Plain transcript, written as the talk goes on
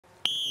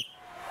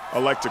I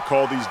like to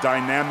call these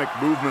dynamic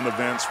movement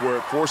events where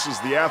it forces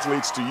the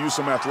athletes to use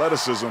some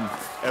athleticism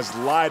as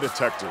lie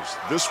detectors.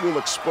 This will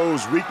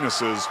expose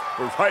weaknesses,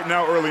 but right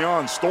now, early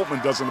on,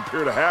 Stoltman doesn't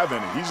appear to have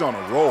any. He's on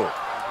a roll.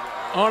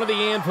 Onto the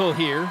anvil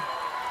here.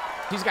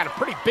 He's got a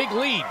pretty big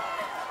lead.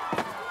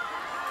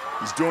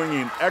 He's doing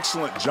an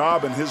excellent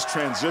job in his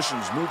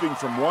transitions, moving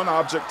from one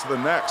object to the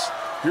next.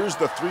 Here's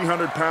the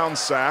 300-pound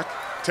sack.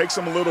 Takes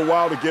him a little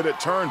while to get it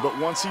turned, but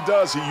once he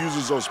does, he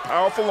uses those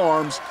powerful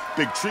arms,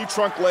 big tree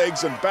trunk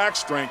legs, and back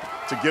strength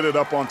to get it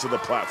up onto the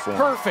platform.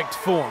 Perfect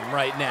form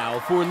right now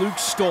for Luke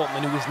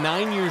Stoltman, who is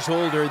 9 years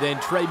older than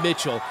Trey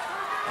Mitchell.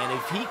 And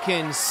if he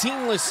can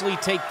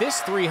seamlessly take this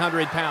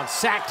 300-pound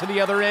sack to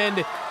the other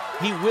end,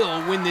 he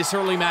will win this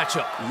early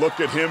matchup. Look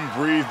at him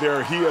breathe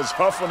there. He is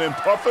huffing and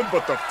puffing,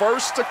 but the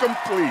first to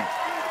complete.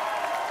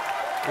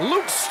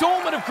 Luke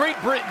Stoltman of Great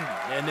Britain,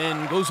 and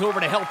then goes over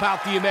to help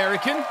out the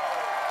American.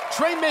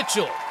 Trey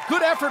Mitchell,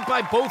 good effort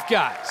by both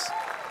guys.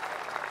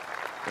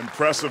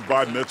 Impressive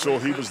by Mitchell.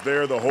 He was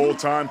there the whole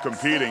time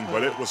competing,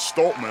 but it was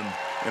Stoltman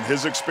and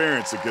his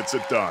experience that gets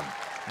it done.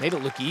 Made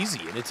it look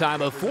easy in a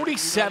time of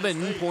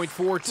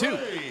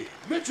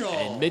 47.42.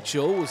 And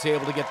Mitchell was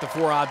able to get the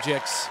four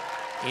objects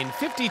in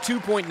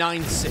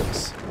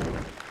 52.96.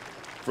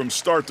 From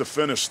start to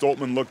finish,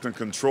 Stoltman looked in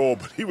control,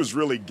 but he was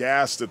really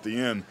gassed at the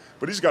end.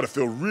 But he's got to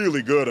feel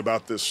really good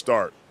about this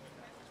start.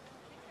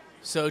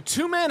 So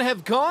two men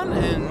have gone,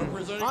 and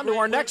on to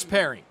our next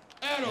pairing.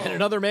 And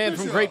another man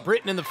from Great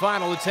Britain in the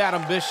final. It's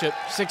Adam Bishop,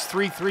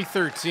 6'3",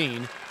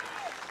 313,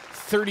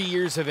 30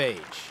 years of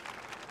age.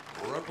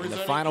 In the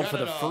final for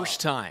the first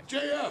time.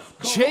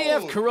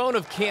 J.F. Caron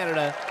of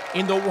Canada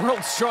in the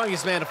World's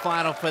Strongest Man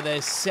final for the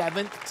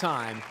 7th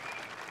time.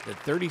 The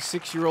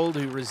 36-year-old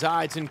who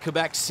resides in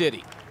Quebec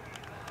City.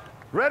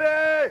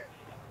 Ready!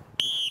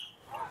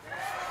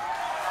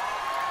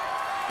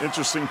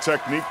 Interesting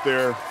technique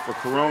there for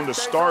Caron to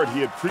start.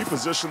 He had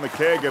pre-positioned the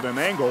keg at an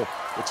angle,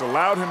 which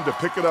allowed him to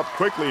pick it up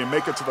quickly and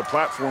make it to the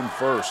platform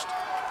first.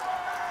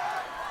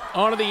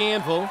 Onto the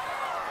anvil,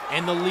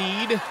 and the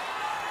lead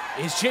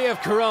is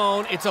J.F.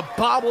 Caron. It's a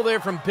bobble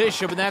there from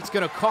Bishop, and that's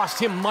going to cost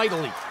him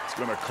mightily. It's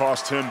going to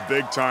cost him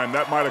big time.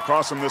 That might have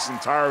cost him this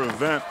entire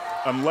event.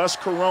 Unless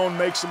Caron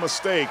makes a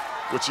mistake,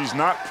 which he's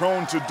not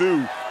prone to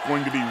do,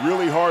 going to be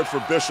really hard for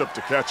Bishop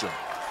to catch him.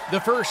 The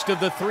first of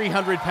the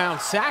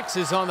 300-pound sacks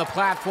is on the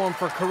platform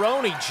for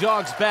Caron. He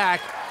jogs back,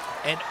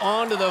 and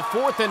on to the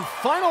fourth and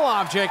final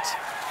object,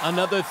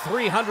 another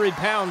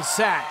 300-pound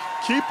sack.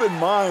 Keep in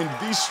mind,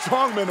 these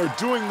strongmen are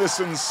doing this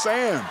in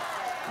sand.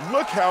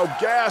 Look how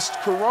gassed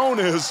Caron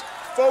is,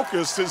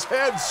 focused, his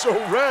head's so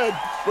red,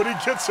 but he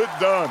gets it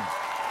done.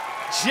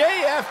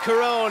 J.F.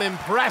 Caron,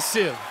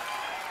 impressive.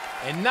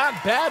 And not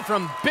bad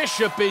from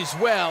Bishop as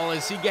well,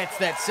 as he gets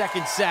that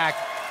second sack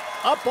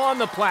up on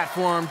the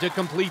platform to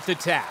complete the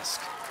task.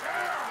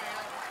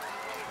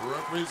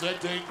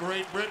 Representing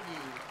Great Britain,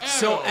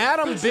 so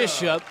Adam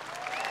Bishop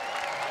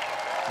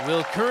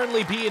will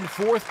currently be in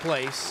fourth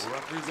place.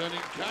 Representing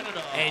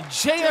Canada, and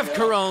J.F.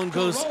 Caron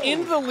goes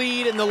into the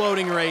lead in the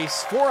loading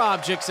race. Four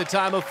objects, a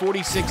time of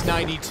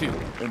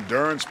 46.92.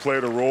 Endurance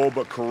played a role,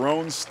 but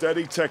Caron's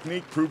steady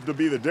technique proved to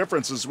be the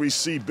difference as we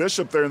see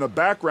Bishop there in the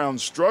background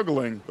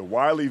struggling. The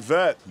wily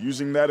vet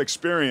using that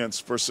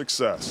experience for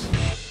success.